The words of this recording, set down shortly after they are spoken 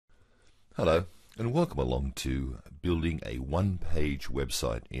Hello and welcome along to building a one-page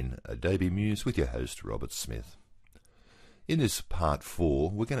website in Adobe Muse with your host Robert Smith. In this part 4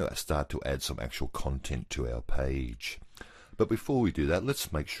 we're going to start to add some actual content to our page. But before we do that,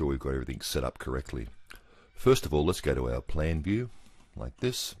 let's make sure we've got everything set up correctly. First of all, let's go to our plan view like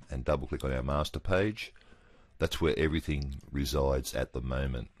this and double click on our master page. That's where everything resides at the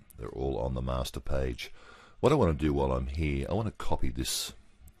moment. They're all on the master page. What I want to do while I'm here, I want to copy this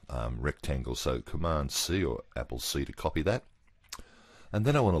rectangle, so Command C or Apple C to copy that, and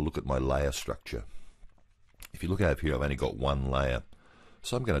then I want to look at my layer structure. If you look over here, I've only got one layer,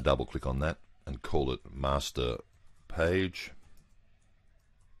 so I'm going to double click on that and call it master page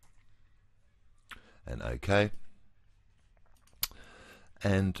and OK,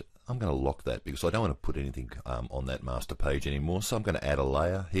 and I'm going to lock that because I don't want to put anything on that master page anymore. So I'm going to add a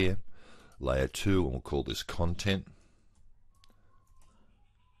layer here, layer 2, and we'll call this content.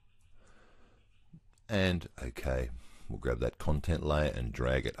 And OK, we'll grab that content layer and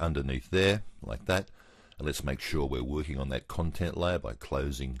drag it underneath there like that. And let's make sure we're working on that content layer by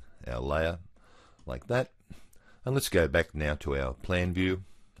closing our layer like that. And let's go back now to our plan view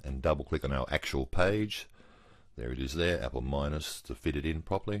and double click on our actual page. There it is there, Apple minus to fit it in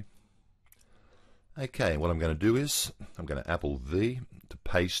properly. OK, what I'm going to do is I'm going to Apple V to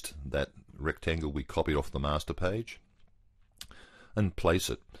paste that rectangle we copied off the master page and place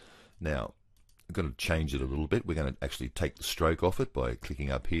it. Now, I'm going to change it a little bit. We're going to actually take the stroke off it by clicking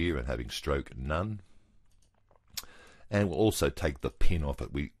up here and having stroke none. And we'll also take the pin off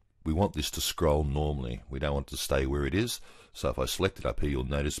it. We want this to scroll normally. We don't want it to stay where it is. So if I select it up here, you'll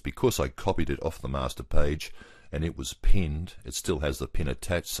notice because I copied it off the master page and it was pinned, it still has the pin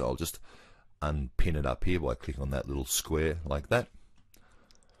attached. So I'll just unpin it up here by clicking on that little square like that.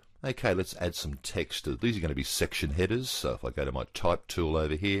 Okay, let's add some text. These are going to be section headers. So if I go to my type tool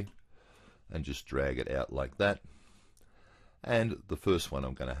over here, and just drag it out like that. And the first one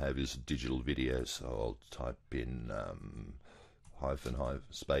I'm going to have is digital video, so I'll type in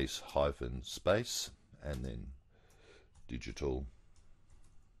space and then digital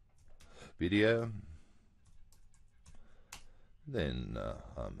video, then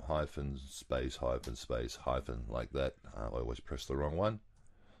space like that. I always press the wrong one.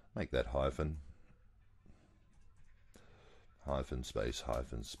 Make that hyphen space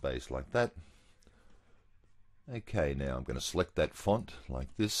like that. Okay, now I'm going to select that font like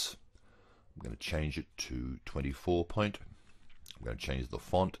this. I'm going to change it to 24 point. I'm going to change the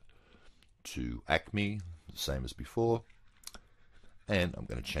font to Acme, the same as before, and I'm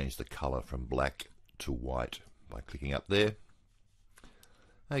going to change the color from black to white by clicking up there.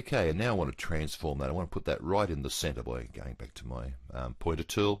 Okay, and now I want to transform that. I want to put that right in the center by going back to my pointer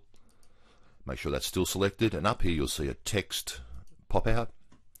tool. Make sure that's still selected, and up here you'll see a text pop out,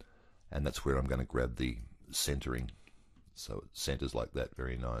 and that's where I'm going to grab the centering. So it centers like that.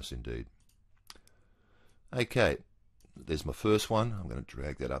 Very nice indeed. Okay, there's my first one. I'm going to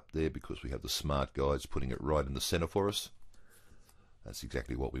drag that up there because we have the smart guides putting it right in the center for us. That's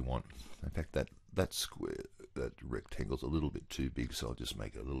exactly what we want. In fact, that square, that rectangle's a little bit too big, so I'll just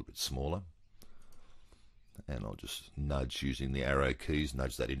make it a little bit smaller. And I'll just nudge using the arrow keys,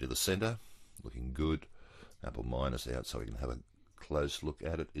 nudge that into the center. Looking good. Apple minus out so we can have a close look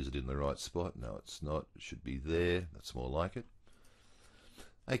at it. Is it in the right spot? No, it's not. It should be there. That's more like it.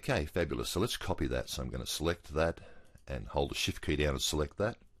 Okay, fabulous. So let's copy that. So I'm going to select that and hold the shift key down and select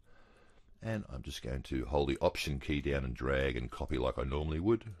that. And I'm just going to hold the option key down and drag and copy like I normally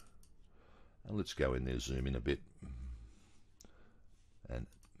would. And let's go in there, zoom in a bit, and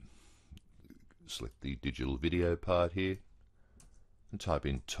select the digital video part here and type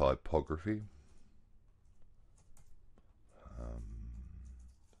in typography.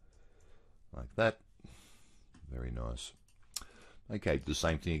 Like that. Very nice. Okay, do the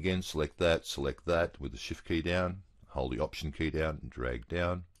same thing again. Select that with the shift key down, hold the option key down and drag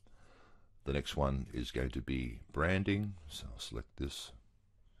down. The next one is going to be branding, so I'll select this,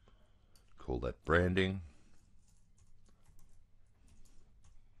 call that branding,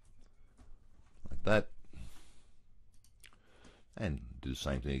 like that. And do the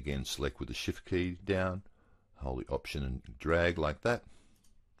same thing again. Select with the shift key down, hold the option and drag like that.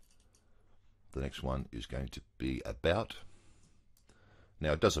 The next one is going to be about.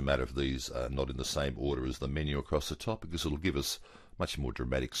 Now it doesn't matter if these are not in the same order as the menu across the top because it'll give us much more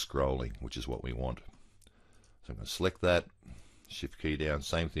dramatic scrolling, which is what we want. So I'm going to select that, shift key down,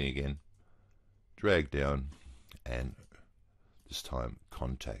 same thing again, drag down, and this time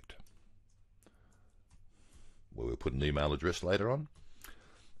contact, where we'll put an email address later on.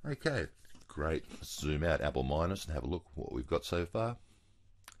 Okay, great. Let's zoom out Apple minus and have a look what we've got so far.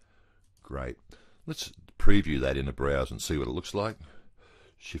 Great. Let's preview that in the browser and see what it looks like.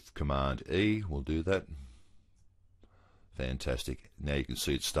 Shift Command E will do that. Fantastic. Now you can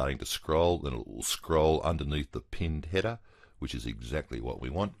see it's starting to scroll, then it will scroll underneath the pinned header, which is exactly what we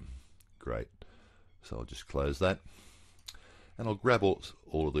want. Great. So I'll just close that. And I'll grab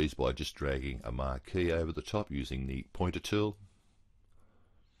all of these by just dragging a marquee over the top using the pointer tool.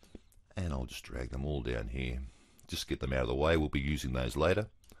 And I'll just drag them all down here. Just get them out of the way, we'll be using those later.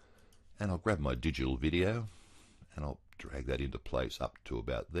 And I'll grab my digital video and I'll drag that into place up to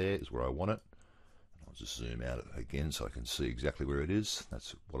about there is where I want it. I'll just zoom out again so I can see exactly where it is.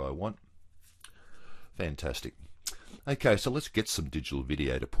 That's what I want. Fantastic. Okay, so let's get some digital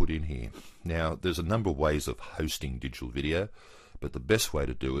video to put in here. Now, there's a number of ways of hosting digital video, but the best way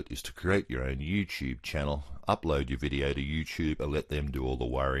to do it is to create your own YouTube channel, upload your video to YouTube, and let them do all the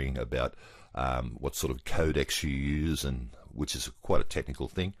worrying about what sort of codecs you use, and which is quite a technical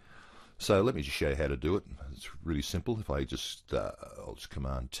thing. So let me just show you how to do it. It's really simple. If I just, I'll just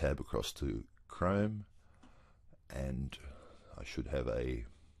Command Tab across to Chrome, and I should have a,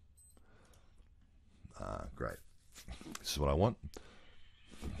 great. This is what I want.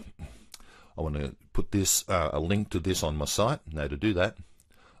 I want to put this, a link to this on my site. Now to do that,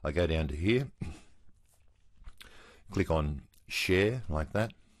 I go down to here, click on Share like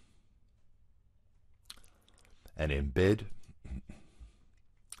that, and Embed.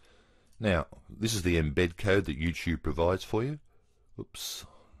 Now, this is the embed code that YouTube provides for you. Oops,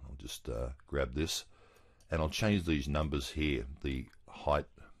 I'll just grab this, and I'll change these numbers here, the height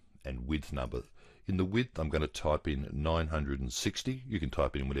and width number. In the width, I'm going to type in 960. You can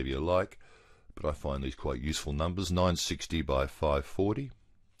type in whatever you like, but I find these quite useful numbers. 960 by 540,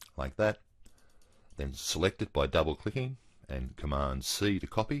 like that. Then select it by double-clicking, and Command C to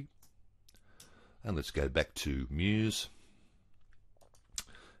copy. And let's go back to Muse,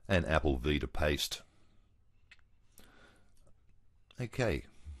 and Apple V to paste. Okay,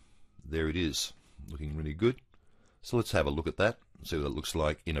 there it is, looking really good. So let's have a look at that and see what it looks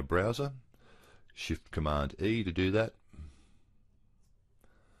like in a browser. Shift Command E to do that.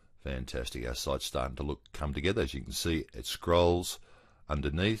 Fantastic, our site's starting to come together. As you can see, it scrolls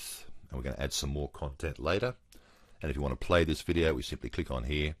underneath, and we're going to add some more content later. And if you want to play this video, we simply click on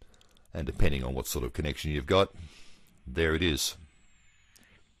here, and depending on what sort of connection you've got, there it is.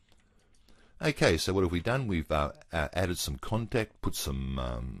 Okay, so what have we done? We've added some content, put some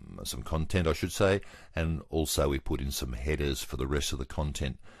content, I should say, and also we put in some headers for the rest of the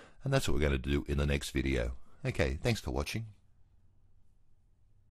content. And that's what we're going to do in the next video. Okay, thanks for watching.